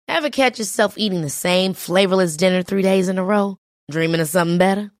Ever catch yourself eating the same flavorless dinner 3 days in a row? Dreaming of something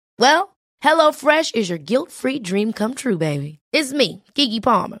better? Well, HelloFresh is your guilt-free dream come true, baby. It's me, Keke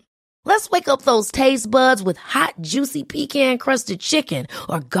Palmer. Let's wake up those taste buds with hot, juicy pecan-crusted chicken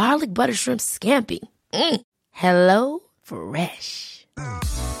or garlic butter shrimp scampi. Hello Fresh.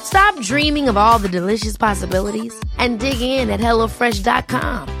 Stop dreaming of all the delicious possibilities and dig in at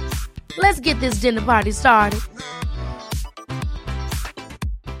HelloFresh.com. Let's get this dinner party started.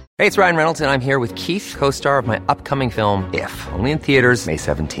 Hey, it's Ryan Reynolds, and I'm here with Keith, co-star of my upcoming film, If, only in theaters May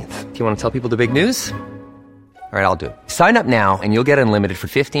 17th. Do you want to tell people the big news? All right, I'll do it. Sign up now and you'll get unlimited for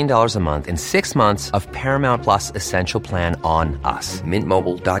 $15 a month and 6 months of Paramount Plus Essential Plan on us.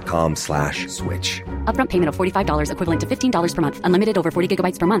 MintMobile.com/switch. Upfront payment of $45 equivalent to $15 per month. Unlimited over 40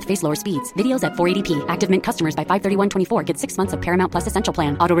 gigabytes per month. Face lower speeds. Videos at 480p. Active Mint customers by 531.24 get 6 months of Paramount Plus Essential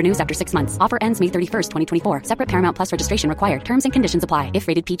Plan. Auto renews after 6 months. Offer ends May 31st, 2024. Separate Paramount Plus registration required. Terms and conditions apply if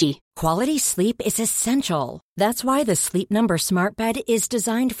rated PG. Quality sleep is essential. That's why the Sleep Number Smart Bed is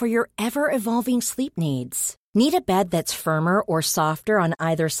designed for your ever-evolving sleep needs. Need a bed that's firmer or softer on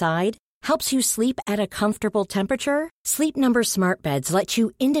either side? Helps you sleep at a comfortable temperature? Sleep Number Smart Beds let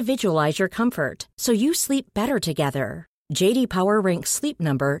you individualize your comfort, so you sleep better together. J.D. Power ranks Sleep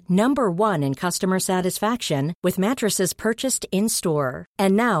Number number 1 in customer satisfaction with mattresses purchased in-store.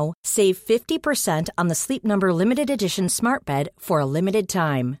 And now, save 50% on the Sleep Number Limited Edition Smart Bed for a limited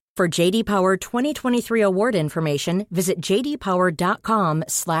time. For J.D. Power 2023 award information, visit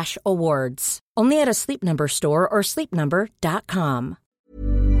jdpower.com/awards. Only at a Sleep Number store or sleepnumber.com.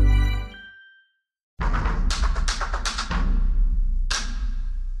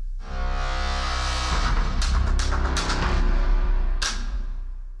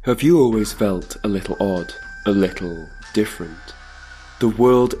 Have you always felt a little odd, a little different? The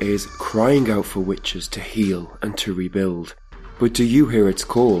world is crying out for witches to heal and to rebuild. But do you hear its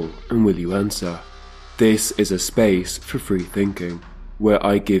call, and will you answer? This is a space for free thinking, where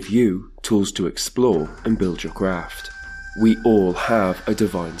I give you tools to explore and build your craft. We all have a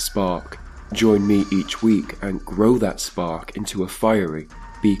divine spark. Join me each week and grow that spark into a fiery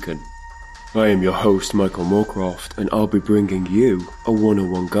beacon. I am your host, Michael Moorcroft, and I'll be bringing you a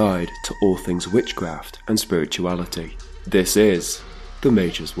 101 guide to all things witchcraft and spirituality. This is The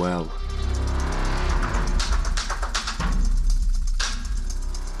Mage's Well.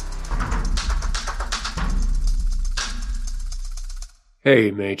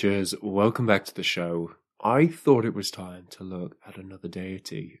 Hey mages, welcome back to the show. I thought it was time to look at another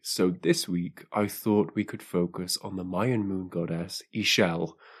deity, so this week I thought we could focus on the Mayan moon goddess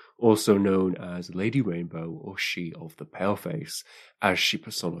Chel, also known as Lady Rainbow or She of the Paleface, as she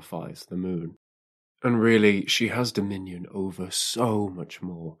personifies the moon. And really, she has dominion over so much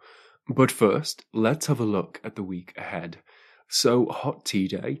more. But first, let's have a look at the week ahead. So, Hot Tea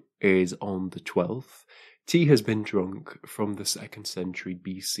Day is on the 12th. Tea has been drunk from the 2nd century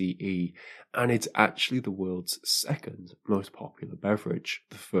BCE, and it's actually the world's second most popular beverage,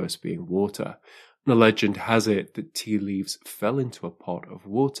 the first being water. The legend has it that tea leaves fell into a pot of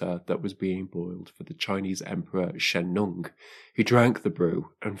water that was being boiled for the Chinese Emperor Shen Nung. He drank the brew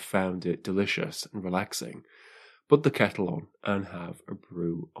and found it delicious and relaxing. Put the kettle on and have a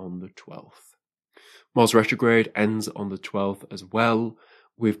brew on the 12th. Mars retrograde ends on the 12th as well.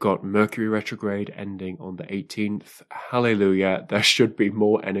 We've got Mercury retrograde ending on the 18th. Hallelujah, there should be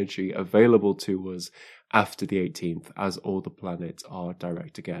more energy available to us after the 18th as all the planets are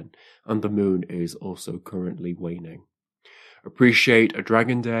direct again, and the moon is also currently waning. Appreciate a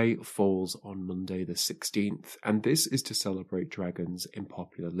Dragon Day falls on Monday the 16th, and this is to celebrate dragons in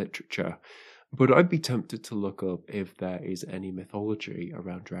popular literature. But I'd be tempted to look up if there is any mythology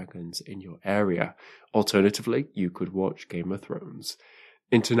around dragons in your area. Alternatively, you could watch Game of Thrones.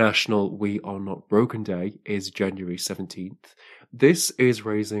 International We Are Not Broken Day is January 17th. This is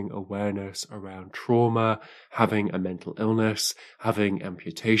raising awareness around trauma, having a mental illness, having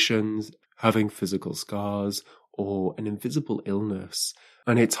amputations, having physical scars, or an invisible illness.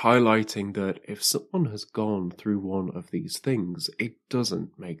 And it's highlighting that if someone has gone through one of these things, it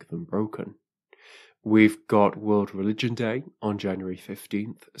doesn't make them broken. We've got World Religion Day on January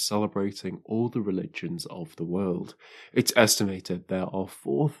 15th, celebrating all the religions of the world. It's estimated there are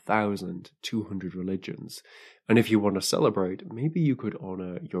 4,200 religions, and if you want to celebrate, maybe you could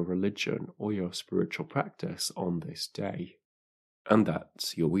honour your religion or your spiritual practice on this day. And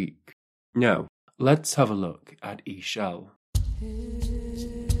that's your week. Now, let's have a look at Chel.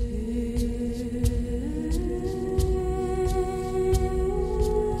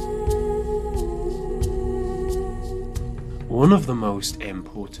 One of the most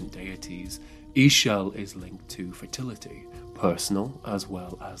important deities, Chel is linked to fertility, personal as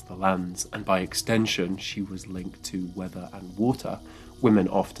well as the lands, and by extension she was linked to weather and water. Women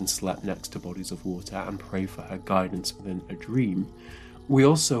often slept next to bodies of water and prayed for her guidance within a dream. We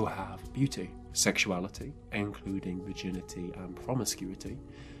also have beauty, sexuality, including virginity and promiscuity,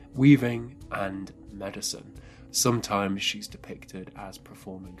 weaving and medicine. Sometimes she's depicted as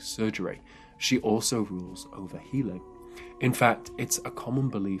performing surgery. She also rules over healing. In fact, it's a common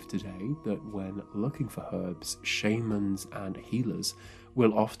belief today that when looking for herbs, shamans and healers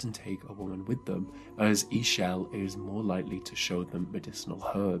will often take a woman with them, as Chel is more likely to show them medicinal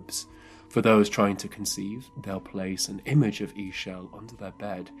herbs. For those trying to conceive, they'll place an image of Chel under their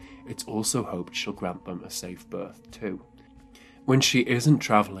bed. It's also hoped she'll grant them a safe birth too. When she isn't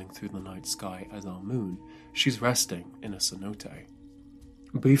travelling through the night sky as our moon, she's resting in a cenote.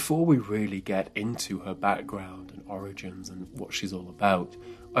 Before we really get into her background and origins and what she's all about,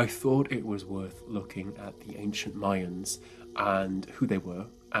 I thought it was worth looking at the ancient Mayans and who they were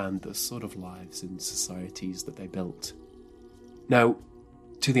and the sort of lives and societies that they built. Now,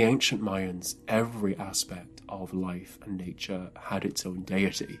 to the ancient Mayans, every aspect of life and nature had its own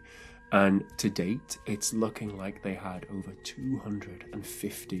deity, and to date, it's looking like they had over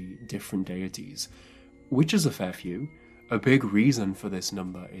 250 different deities, which is a fair few. A big reason for this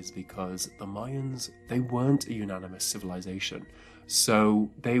number is because the Mayans, they weren't a unanimous civilization,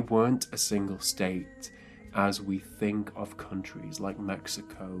 so they weren't a single state as we think of countries like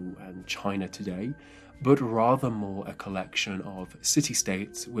Mexico and China today, but rather more a collection of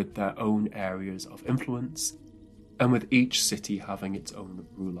city-states with their own areas of influence, and with each city having its own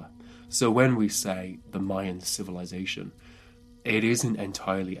ruler. So when we say the Mayan civilization, it isn't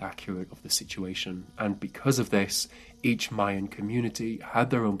entirely accurate of the situation, and because of this, each Mayan community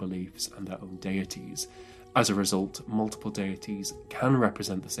had their own beliefs and their own deities. As a result, multiple deities can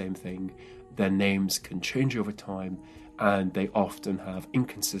represent the same thing, their names can change over time, and they often have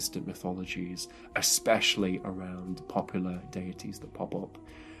inconsistent mythologies, especially around popular deities that pop up.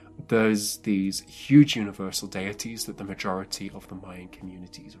 There's these huge universal deities that the majority of the Mayan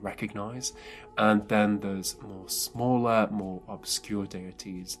communities recognize, and then there's more smaller, more obscure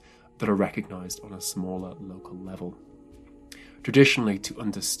deities that are recognized on a smaller local level. Traditionally, to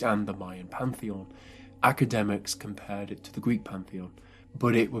understand the Mayan pantheon, academics compared it to the Greek pantheon,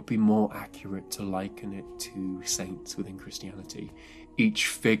 but it would be more accurate to liken it to saints within Christianity, each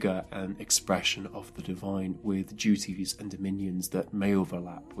figure and expression of the divine with duties and dominions that may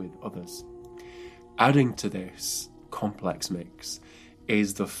overlap with others. Adding to this complex mix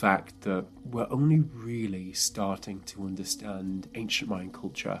is the fact that we're only really starting to understand ancient Mayan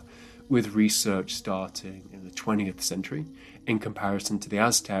culture, with research starting in the 20th century, in comparison to the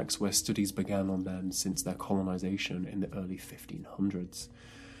Aztecs, where studies began on them since their colonization in the early 1500s.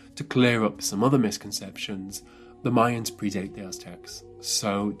 To clear up some other misconceptions, the Mayans predate the Aztecs,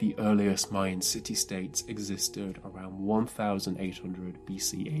 so the earliest Mayan city-states existed around 1800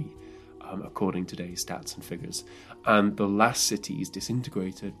 BCE, according to today's stats and figures, and the last cities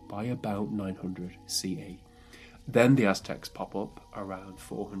disintegrated by about 900 CE. Then the Aztecs pop up around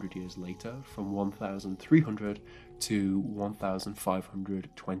 400 years later, from 1300 to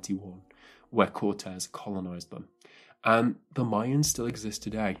 1521, where Cortez colonized them. And the Mayans still exist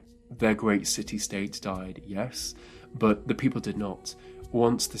today. Their great city-states died, yes, but the people did not.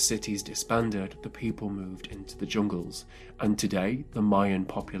 Once the cities disbanded, the people moved into the jungles, and today the Mayan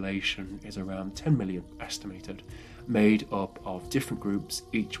population is around 10 million estimated, made up of different groups,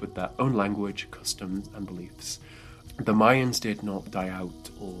 each with their own language, customs and beliefs. The Mayans did not die out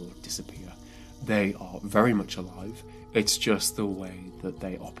or disappear. They are very much alive. It's just the way that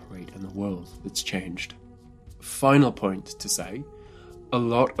they operate in the world that's changed. Final point to say, a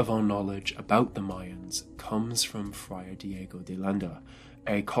lot of our knowledge about the Mayans comes from Friar Diego de Landa,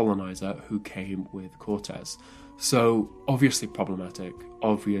 a colonizer who came with Cortez. So obviously problematic,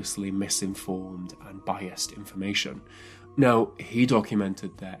 obviously misinformed and biased information. Now, he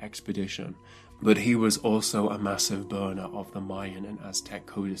documented their expedition, but he was also a massive burner of the Mayan and Aztec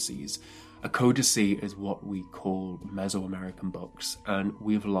codices. A codice is what we call Mesoamerican books, and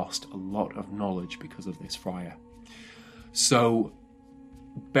we've lost a lot of knowledge because of this friar. So,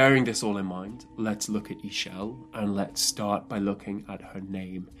 bearing this all in mind, let's look at Chel, and let's start by looking at her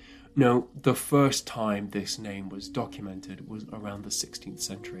name. Now, the first time this name was documented was around the 16th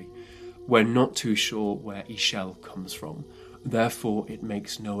century. We're not too sure where Chel comes from, therefore it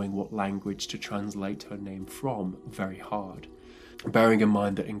makes knowing what language to translate her name from very hard. Bearing in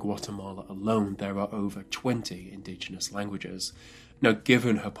mind that in Guatemala alone there are over 20 indigenous languages. Now,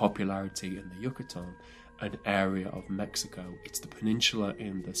 given her popularity in the Yucatan, an area of Mexico, it's the peninsula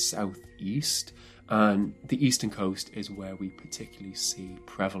in the southeast, And the eastern coast is where we particularly see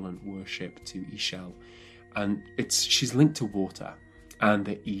prevalent worship to Chel. And she's linked to water, and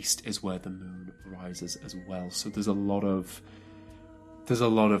the east is where the moon rises as well. So there's a lot of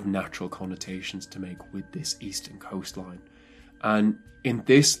natural connotations to make with this eastern coastline. And in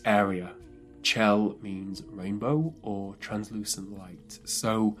this area, Chel means rainbow or translucent light.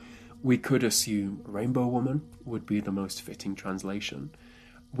 So we could assume Rainbow Woman would be the most fitting translation.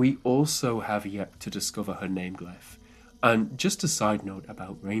 We also have yet to discover her name glyph. And just a side note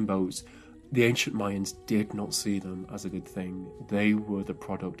about rainbows, the ancient Mayans did not see them as a good thing. They were the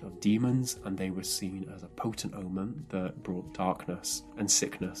product of demons, and they were seen as a potent omen that brought darkness and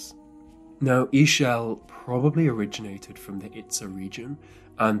sickness. Now, Chel probably originated from the Itza region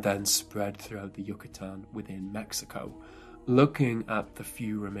and then spread throughout the Yucatan within Mexico. Looking at the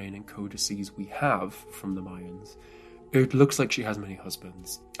few remaining codices we have from the Mayans, it looks like she has many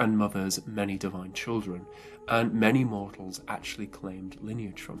husbands and mothers many divine children, and many mortals actually claimed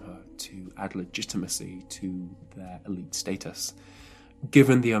lineage from her to add legitimacy to their elite status.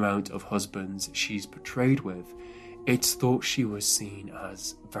 Given the amount of husbands she's portrayed with, it's thought she was seen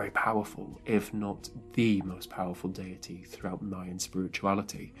as very powerful, if not the most powerful deity throughout Mayan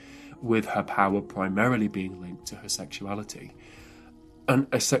spirituality, with her power primarily being linked to her sexuality. And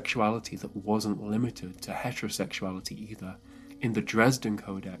a sexuality that wasn't limited to heterosexuality either. In the Dresden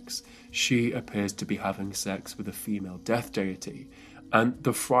Codex, she appears to be having sex with a female death deity, and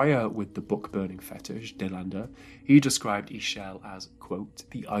the friar with the book-burning fetish, De Lander, he described Chel as, quote,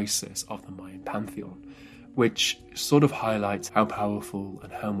 the Isis of the Mayan pantheon, which sort of highlights how powerful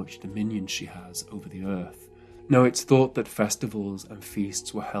and how much dominion she has over the earth. Now, it's thought that festivals and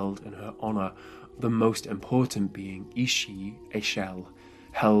feasts were held in her honour, the most important being Chel,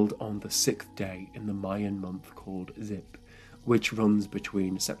 held on the 6th day in the Mayan month called Zip, which runs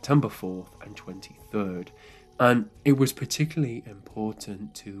between September 4th and 23rd. And it was particularly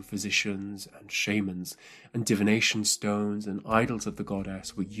important to physicians and shamans, and divination stones and idols of the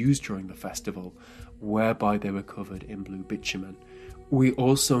goddess were used during the festival, whereby they were covered in blue bitumen. We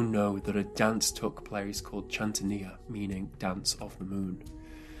also know that a dance took place called Chantania, meaning dance of the moon.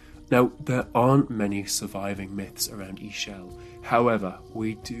 Now, there aren't many surviving myths around Chel. However,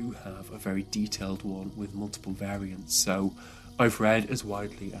 we do have a very detailed one with multiple variants, so I've read as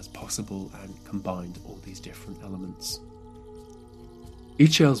widely as possible and combined all these different elements.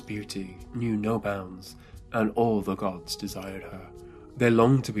 Chel's beauty knew no bounds, and all the gods desired her. They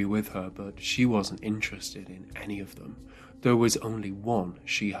longed to be with her, but she wasn't interested in any of them. There was only one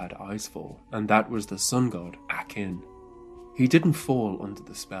she had eyes for, and that was the sun god, Akin. He didn't fall under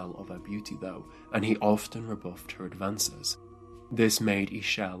the spell of her beauty though, and he often rebuffed her advances. This made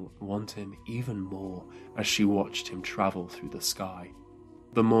Chel want him even more as she watched him travel through the sky.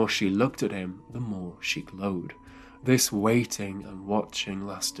 The more she looked at him, the more she glowed. This waiting and watching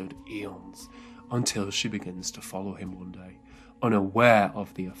lasted eons, until she begins to follow him one day, unaware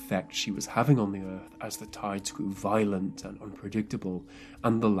of the effect she was having on the earth as the tides grew violent and unpredictable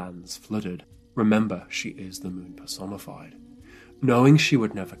and the lands flooded. Remember, she is the moon personified. Knowing she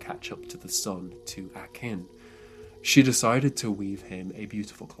would never catch up to the sun, to Akin, she decided to weave him a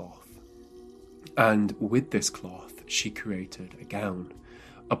beautiful cloth. And with this cloth, she created a gown.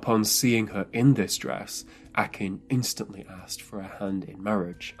 Upon seeing her in this dress, Akin instantly asked for a hand in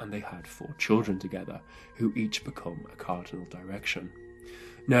marriage, and they had 4 children together, who each become a cardinal direction.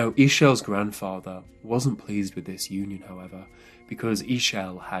 Now, Chel's grandfather wasn't pleased with this union, however, because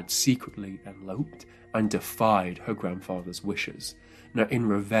Chel had secretly eloped and defied her grandfather's wishes. Now, in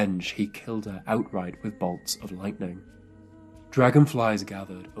revenge, he killed her outright with bolts of lightning. Dragonflies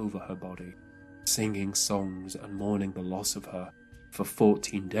gathered over her body, singing songs and mourning the loss of her for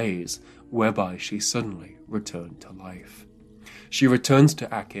 14 days, whereby she suddenly returned to life. She returned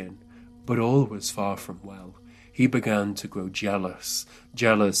to Akin, but all was far from well. He began to grow jealous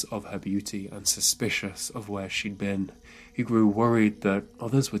of her beauty and suspicious of where she'd been. He grew worried that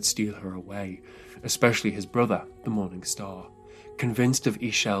others would steal her away, especially his brother, the Morning Star. Convinced of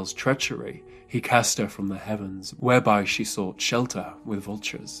Chel's treachery, he cast her from the heavens, whereby she sought shelter with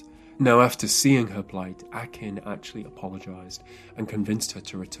vultures. Now, after seeing her plight, Akin actually apologized and convinced her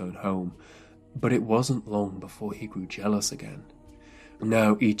to return home, but it wasn't long before he grew jealous again.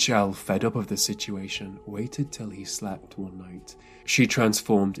 Now, Chel, fed up of the situation, waited till he slept one night. She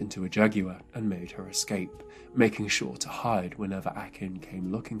transformed into a jaguar and made her escape, making sure to hide whenever Akin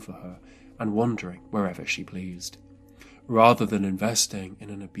came looking for her and wandering wherever she pleased. Rather than investing in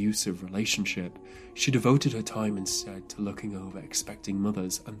an abusive relationship, she devoted her time instead to looking over expecting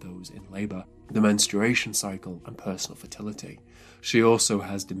mothers and those in labour. the menstruation cycle, and personal fertility. She also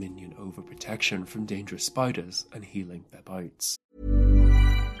has dominion over protection from dangerous spiders and healing their bites.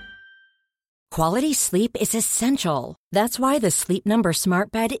 Quality sleep is essential. That's why the Sleep Number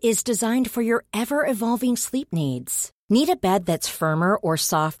Smart Bed is designed for your ever-evolving sleep needs. Need a bed that's firmer or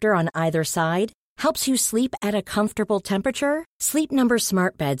softer on either side? Helps you sleep at a comfortable temperature? Sleep Number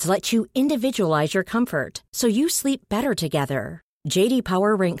Smart Beds let you individualize your comfort, so you sleep better together. J.D.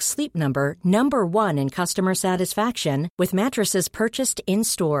 Power ranks Sleep Number number 1 in customer satisfaction with mattresses purchased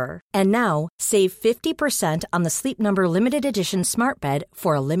in-store. And now, save 50% on the Sleep Number Limited Edition Smart Bed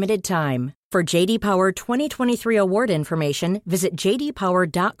for a limited time. For J.D. Power 2023 award information, visit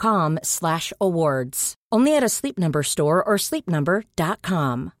jdpower.com/awards. Only at a Sleep Number store or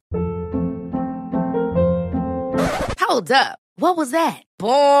sleepnumber.com. Hold up. What was that?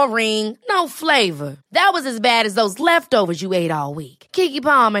 Boring. No flavor. That was as bad as those leftovers you ate all week. Keke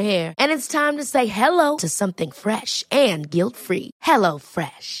Palmer here, and it's time to say hello to something fresh and guilt-free. Hello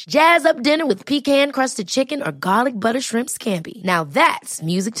Fresh. Jazz up dinner with pecan-crusted chicken or garlic butter shrimp scampi. Now that's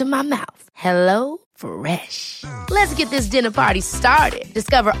music to my mouth. Hello Fresh. Let's get this dinner party started.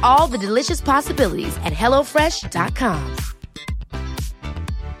 Discover all the delicious possibilities at hellofresh.com.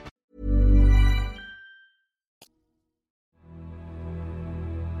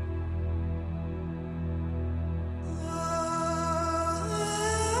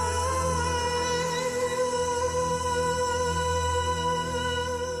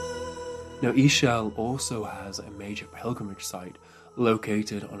 Now, Chel also has a major pilgrimage site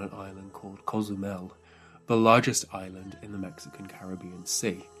located on an island called Cozumel, the largest island in the Mexican Caribbean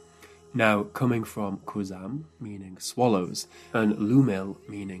Sea. Now, coming from Cozam, meaning swallows, and Lumil,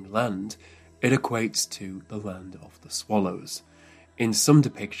 meaning land, it equates to the land of the swallows. In some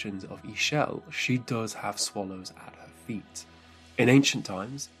depictions of Chel, she does have swallows at her feet. In ancient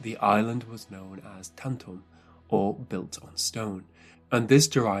times, the island was known as Tantum, or built on stone, and this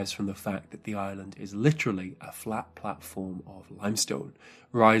derives from the fact that the island is literally a flat platform of limestone,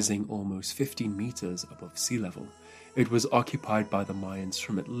 rising almost 15 meters above sea level. It was occupied by the Mayans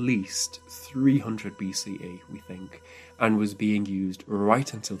from at least 300 BCE, we think, and was being used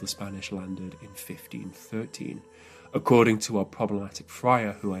right until the Spanish landed in 1513. According to our problematic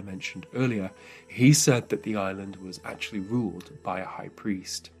friar who I mentioned earlier, he said that the island was actually ruled by a high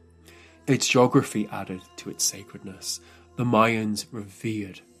priest. Its geography added to its sacredness. The Mayans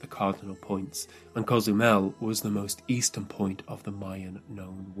revered the cardinal points, and Cozumel was the most eastern point of the Mayan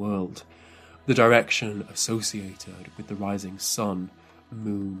known world. The direction associated with the rising sun,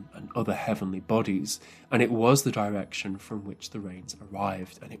 moon, and other heavenly bodies, and it was the direction from which the rains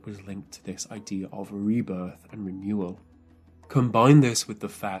arrived, and it was linked to this idea of rebirth and renewal. Combine this with the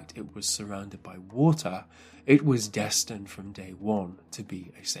fact it was surrounded by water, it was destined from day one to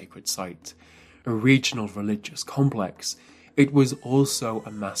be a sacred site. A regional religious complex, it was also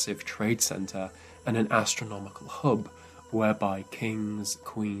a massive trade centre and an astronomical hub whereby kings,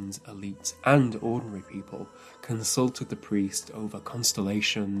 queens, elites and ordinary people consulted the priest over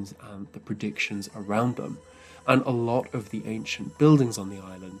constellations and the predictions around them, and a lot of the ancient buildings on the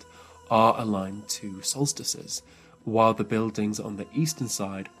island are aligned to solstices, while the buildings on the eastern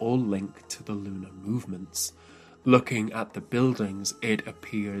side all link to the lunar movements. Looking at the buildings, it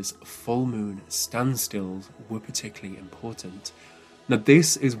appears full moon standstills were particularly important. Now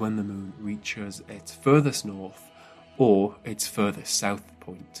this is when the moon reaches its furthest north or its furthest south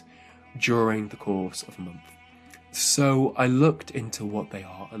point during the course of a month. So I looked into what they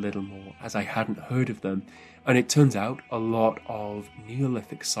are a little more, as I hadn't heard of them, and it turns out a lot of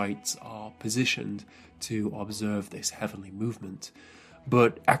Neolithic sites are positioned to observe this heavenly movement.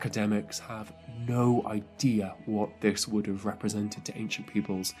 But academics have no idea what this would have represented to ancient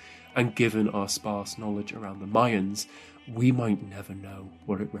peoples, and given our sparse knowledge around the Mayans, we might never know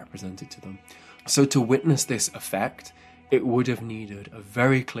what it represented to them. So to witness this effect, it would have needed a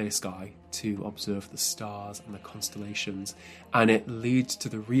very clear sky to observe the stars and the constellations, and it leads to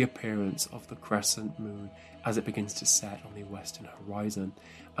the reappearance of the crescent moon as it begins to set on the western horizon.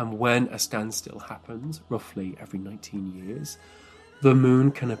 And when a standstill happens, roughly every 19 years, the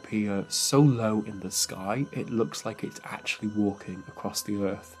moon can appear so low in the sky, it looks like it's actually walking across the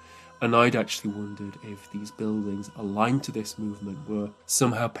earth. And I'd actually wondered if these buildings aligned to this movement were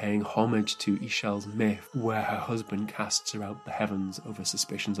somehow paying homage to Chel's myth, where her husband casts her out the heavens over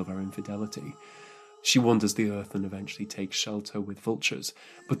suspicions of her infidelity. She wanders the earth and eventually takes shelter with vultures,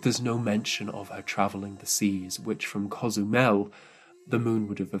 but there's no mention of her travelling the seas, which from Cozumel, the moon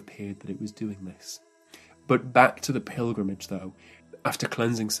would have appeared that it was doing this. But back to the pilgrimage though. After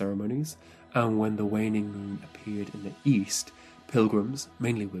cleansing ceremonies, and when the waning moon appeared in the east, pilgrims,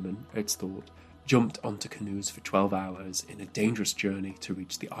 mainly women, it's thought, jumped onto canoes for 12 hours in a dangerous journey to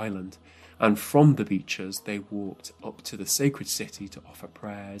reach the island, and from the beaches they walked up to the sacred city to offer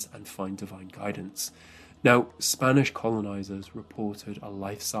prayers and find divine guidance. Now, Spanish colonizers reported a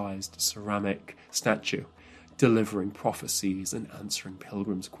life-sized ceramic statue, delivering prophecies and answering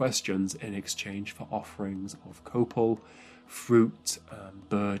pilgrims' questions in exchange for offerings of copal, fruit,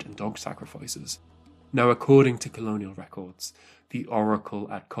 bird and dog sacrifices. Now, according to colonial records, the oracle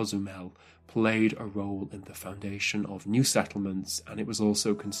at Cozumel played a role in the foundation of new settlements, and it was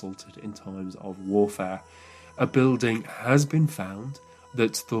also consulted in times of warfare. A building has been found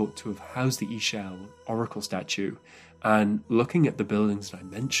that's thought to have housed the Chel oracle statue, and looking at the building's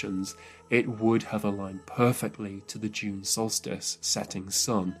dimensions, it would have aligned perfectly to the June solstice setting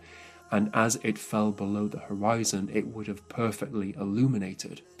sun, and as it fell below the horizon, it would have perfectly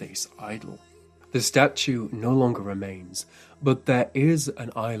illuminated this idol. The statue no longer remains, but there is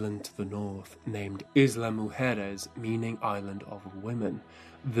an island to the north named Isla Mujeres, meaning Island of Women,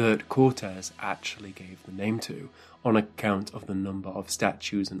 that Cortes actually gave the name to, on account of the number of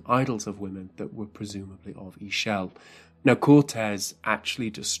statues and idols of women that were presumably of Chel. Now, Cortes actually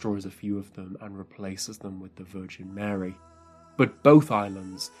destroys a few of them and replaces them with the Virgin Mary. But both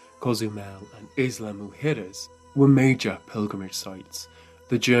islands, Cozumel and Isla Mujeres, were major pilgrimage sites.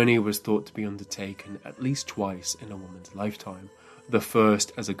 The journey was thought to be undertaken at least twice in a woman's lifetime, the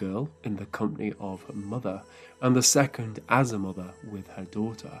first as a girl in the company of her mother, and the second as a mother with her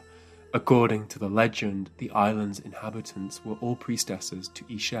daughter. According to the legend, the island's inhabitants were all priestesses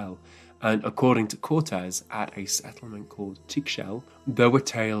to Chel, and according to Cortes, at a settlement called Chel, there were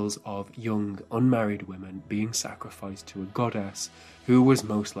tales of young unmarried women being sacrificed to a goddess who was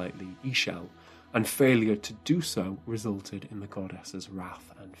most likely Chel, and failure to do so resulted in the goddess's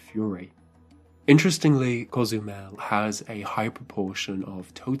wrath and fury. Interestingly, Cozumel has a high proportion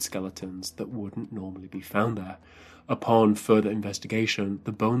of toad skeletons that wouldn't normally be found there. Upon further investigation,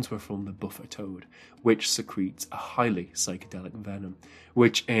 the bones were from the buffer toad, which secretes a highly psychedelic venom,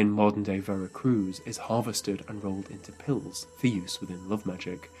 which in modern-day Veracruz is harvested and rolled into pills for use within love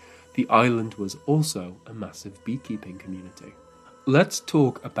magic. The island was also a massive beekeeping community. Let's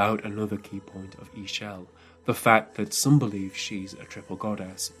talk about another key point of Chel, the fact that some believe she's a triple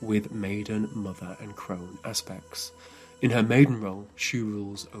goddess with maiden, mother and crone aspects. In her maiden role, she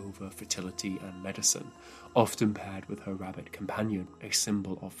rules over fertility and medicine, often paired with her rabbit companion, a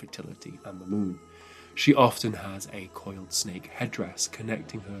symbol of fertility and the moon. She often has a coiled snake headdress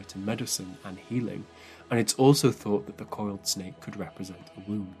connecting her to medicine and healing, and it's also thought that the coiled snake could represent a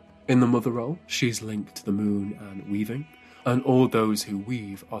womb. In the mother role, she's linked to the moon and weaving, and all those who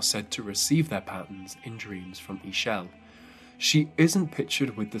weave are said to receive their patterns in dreams from Chel. She isn't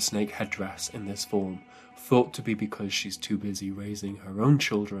pictured with the snake headdress in this form, thought to be because she's too busy raising her own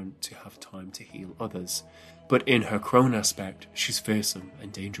children to have time to heal others. But in her crone aspect, she's fearsome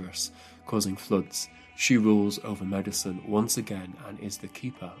and dangerous, causing floods. She rules over medicine once again and is the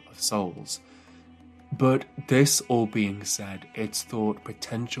keeper of souls. But this all being said, it's thought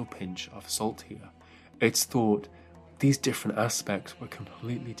potential pinch of salt here. It's thought these different aspects were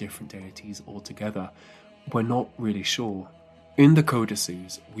completely different deities altogether. We're not really sure. In the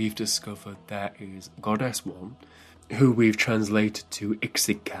codices, we've discovered there is Goddess 1, who we've translated to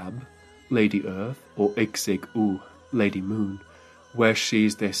Ixig-Cab, Lady Earth, or Ixig-U, Lady Moon, where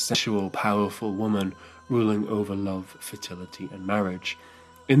she's this sensual, powerful woman ruling over love, fertility and marriage.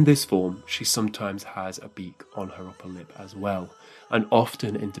 In this form, she sometimes has a beak on her upper lip as well, and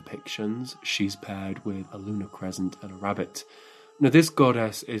often in depictions she's paired with a lunar crescent and a rabbit. Now, this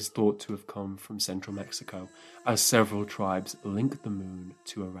goddess is thought to have come from central Mexico, as several tribes link the moon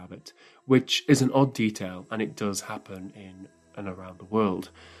to a rabbit, which is an odd detail, and it does happen in and around the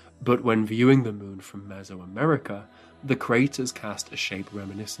world. But when viewing the moon from Mesoamerica, the craters cast a shape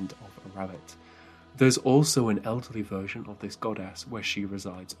reminiscent of a rabbit. There's also an elderly version of this goddess where she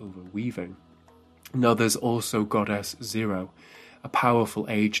resides over weaving. Now, there's also Goddess 0, a powerful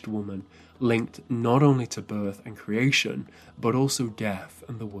aged woman linked not only to birth and creation, but also death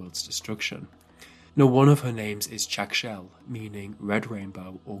and the world's destruction. Now, one of her names is Chel, meaning red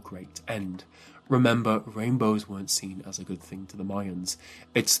rainbow or great end. Remember, rainbows weren't seen as a good thing to the Mayans.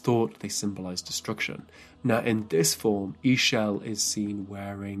 It's thought they symbolize destruction. Now, in this form, Chel is seen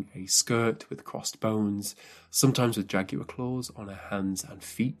wearing a skirt with crossed bones, sometimes with jaguar claws on her hands and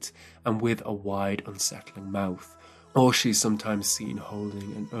feet, and with a wide, unsettling mouth. Or she's sometimes seen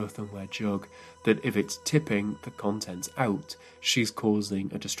holding an earthenware jug that, if it's tipping the contents out, she's causing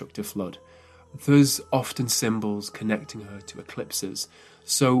a destructive flood. There's often symbols connecting her to eclipses,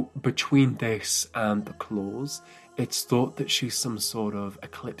 so between this and the claws, It's thought that she's some sort of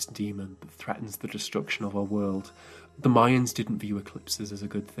eclipse demon that threatens the destruction of our world. The Mayans didn't view eclipses as a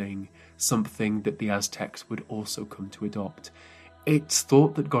good thing, something that the Aztecs would also come to adopt. It's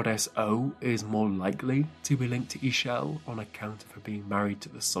thought that Goddess O is more likely to be linked to Ixchel on account of her being married to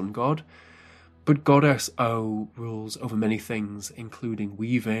the sun god. But Goddess O rules over many things, including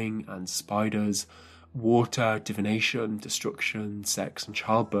weaving and spiders, water, divination, destruction, sex and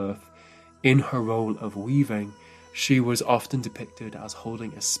childbirth. In her role of weaving, she was often depicted as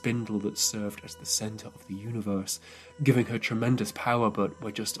holding a spindle that served as the centre of the universe, giving her tremendous power, but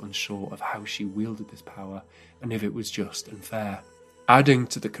we're just unsure of how she wielded this power and if it was just and fair. Adding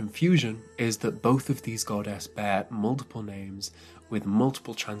to the confusion is that both of these goddesses bear multiple names with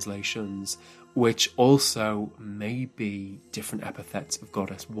multiple translations, which also may be different epithets of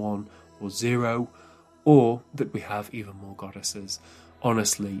Goddess 1 or 0, or that we have even more goddesses.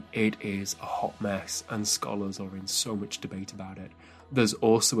 Honestly, it is a hot mess, and scholars are in so much debate about it. There's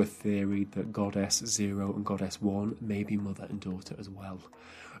also a theory that Goddess 0 and Goddess 1 may be mother and daughter as well.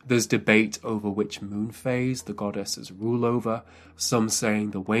 There's debate over which moon phase the goddesses rule over, some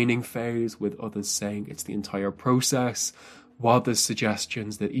saying the waning phase, with others saying it's the entire process, while there's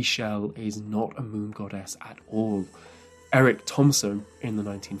suggestions that Ixchel is not a moon goddess at all. Eric Thompson, in the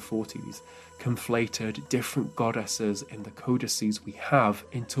 1940s, conflated different goddesses in the codices we have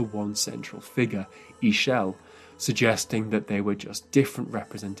into one central figure, Ixchel, suggesting that they were just different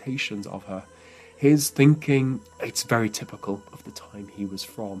representations of her. His thinking, it's very typical of the time he was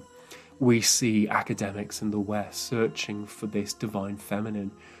from. We see academics in the West searching for this divine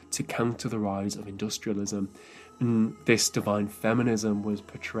feminine to counter the rise of industrialism. And this divine feminism was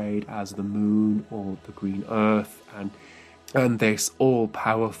portrayed as the moon or the green earth, and this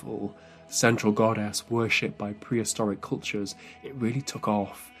all-powerful central goddess worshipped by prehistoric cultures. It really took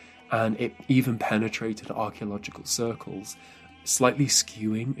off, and it even penetrated archaeological circles, slightly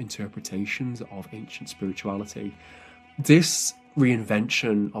skewing interpretations of ancient spirituality. This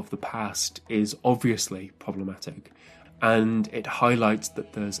reinvention of the past is obviously problematic, and it highlights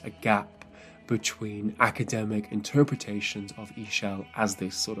that there's a gap between academic interpretations of Ixchel as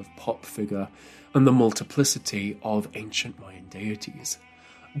this sort of pop figure and the multiplicity of ancient Mayan deities.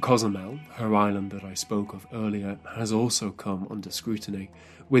 Cozumel, her island that I spoke of earlier, has also come under scrutiny,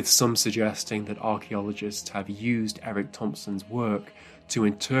 with some suggesting that archaeologists have used Eric Thompson's work to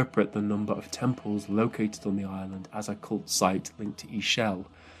interpret the number of temples located on the island as a cult site linked to Ixchel.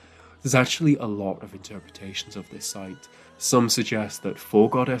 There's actually a lot of interpretations of this site. Some suggest that 4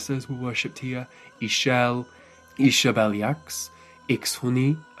 goddesses were worshipped here: Ixchel, Ixabeliax,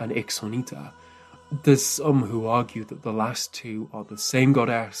 Ixhuni, and Ixhunita. There's some who argue that the last 2 are the same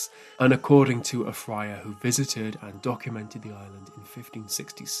goddess, and according to a friar who visited and documented the island in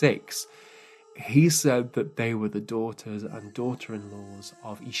 1566, he said that they were the daughters and daughter-in-laws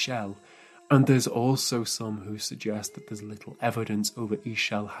of Ixchel. And there's also some who suggest that there's little evidence over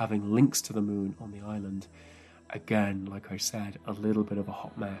Ixchel having links to the moon on the island. Again, like I said, a little bit of a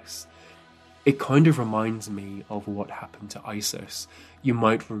hot mess. It kind of reminds me of what happened to Isis. You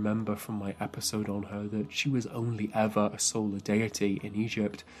might remember from my episode on her that she was only ever a solar deity in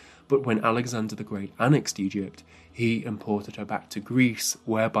Egypt, but when Alexander the Great annexed Egypt, he imported her back to Greece,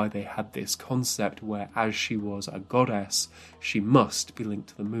 whereby they had this concept where, as she was a goddess, she must be linked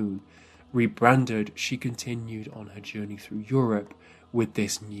to the moon. Rebranded, she continued on her journey through Europe with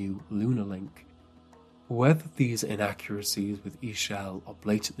this new lunar link. Whether these inaccuracies with Ixchel are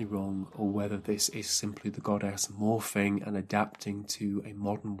blatantly wrong, or whether this is simply the goddess morphing and adapting to a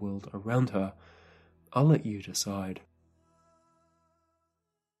modern world around her, I'll let you decide.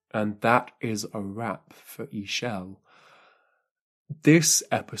 And that is a wrap for Ixchel. This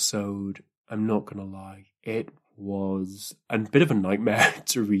episode, I'm not going to lie, it was a bit of a nightmare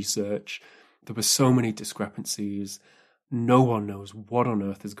to research. There were so many discrepancies. No one knows what on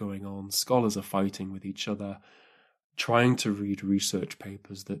earth is going on. Scholars are fighting with each other, trying to read research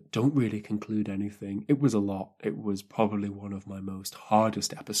papers that don't really conclude anything. It was a lot. It was probably one of my most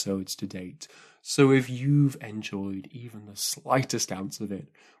hardest episodes to date. So if you've enjoyed even the slightest ounce of it,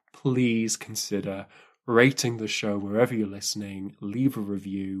 please consider rating the show wherever you're listening. Leave a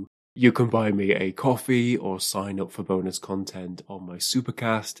review. You can buy me a coffee or sign up for bonus content on my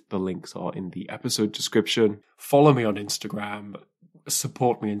Supercast. The links are in the episode description. Follow me on Instagram.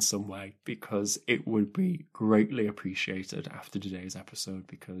 Support me in some way, because it would be greatly appreciated after today's episode,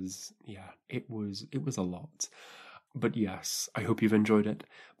 because, yeah, it was a lot. But yes, I hope you've enjoyed it.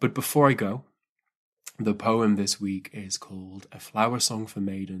 But before I go, the poem this week is called A Flower Song for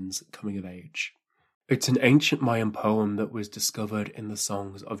Maidens Coming of Age. It's an ancient Mayan poem that was discovered in the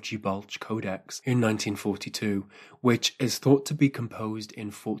songs of Jibalch Codex in 1942, which is thought to be composed in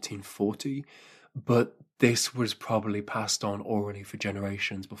 1440, but this was probably passed on orally for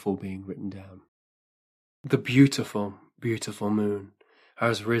generations before being written down. The beautiful, beautiful moon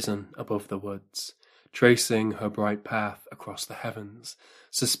has risen above the woods, tracing her bright path across the heavens.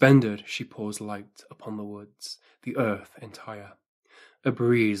 Suspended, she pours light upon the woods, the earth entire. A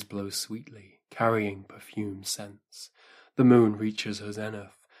breeze blows sweetly, carrying perfumed scents. The moon reaches her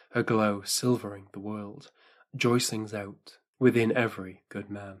zenith, her glow silvering the world. Joy sings out within every good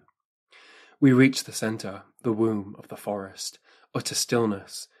man. We reach the centre, the womb of the forest. Utter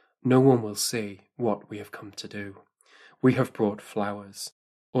stillness, no one will see what we have come to do. We have brought flowers,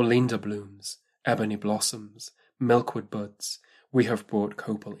 Orlinda blooms, ebony blossoms, milkwood buds. We have brought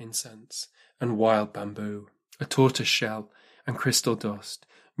copal incense and wild bamboo, a tortoise shell and crystal dust,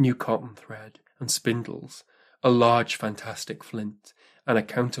 new cotton thread and spindles, a large fantastic flint and a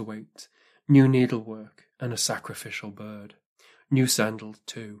counterweight, new needlework and a sacrificial bird, new sandals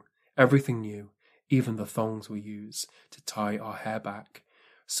too, everything new, even the thongs we use to tie our hair back,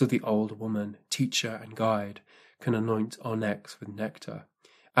 so the old woman, teacher and guide, can anoint our necks with nectar,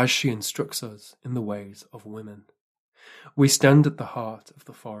 as she instructs us in the ways of women. We stand at the heart of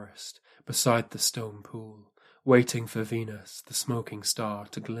the forest, beside the stone pool, waiting for Venus, the smoking star,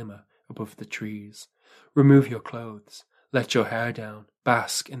 to glimmer above the trees. Remove your clothes, let your hair down,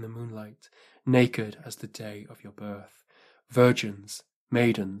 bask in the moonlight, naked as the day of your birth. Virgins,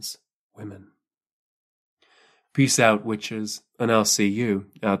 maidens, women. Peace out, witches, and I'll see you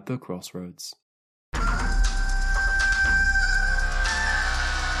at the crossroads.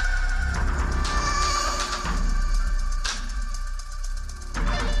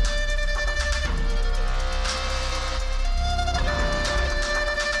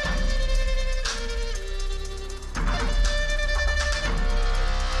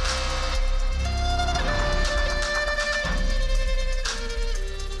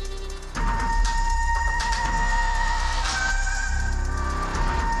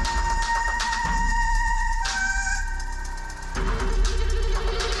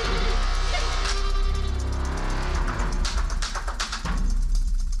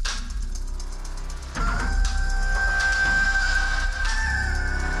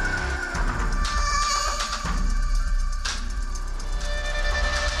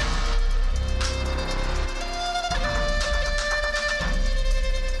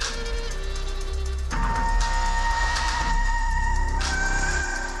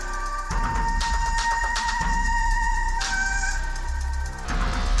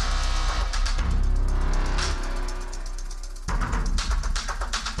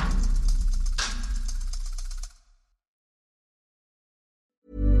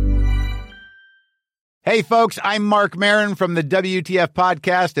 Hey, folks, I'm Mark Maron from the WTF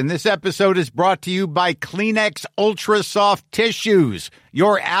Podcast, and this episode is brought to you by Kleenex Ultra Soft Tissues,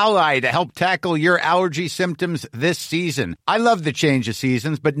 your ally to help tackle your allergy symptoms this season. I love the change of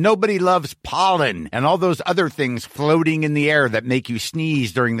seasons, but nobody loves pollen and all those other things floating in the air that make you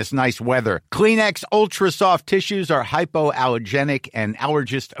sneeze during this nice weather. Kleenex Ultra Soft Tissues are hypoallergenic and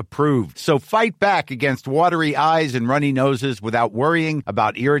allergist approved, so fight back against watery eyes and runny noses without worrying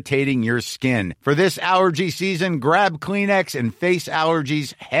about irritating your skin. For this allergy season, grab Kleenex and face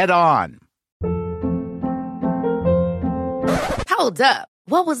allergies head on. Hold up.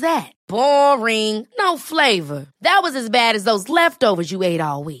 What was that? Boring. No flavor. That was as bad as those leftovers you ate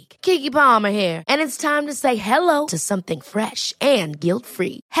all week. Keke Palmer here, and it's time to say hello to something fresh and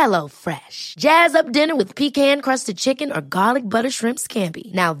guilt-free. Hello Fresh. Jazz up dinner with pecan-crusted chicken or garlic butter shrimp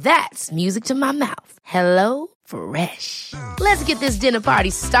scampi. Now that's music to my mouth. Hello Fresh. Let's get this dinner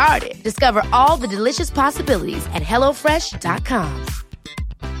party started. Discover all the delicious possibilities at HelloFresh.com.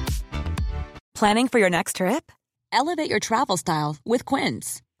 Planning for your next trip? Elevate your travel style with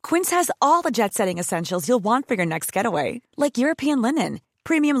Quince. Quince has all the jet-setting essentials you'll want for your next getaway, like European linen,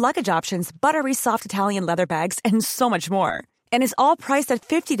 premium luggage options, buttery soft Italian leather bags, and so much more. And is all priced at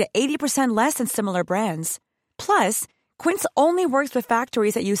 50 to 80% less than similar brands. Plus, Quince only works with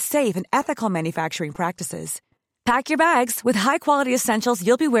factories that use safe and ethical manufacturing practices. Pack your bags with high-quality essentials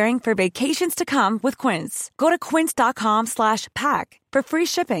you'll be wearing for vacations to come with Quince. Go to quince.com/pack for free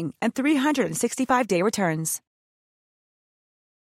shipping and 365-day returns.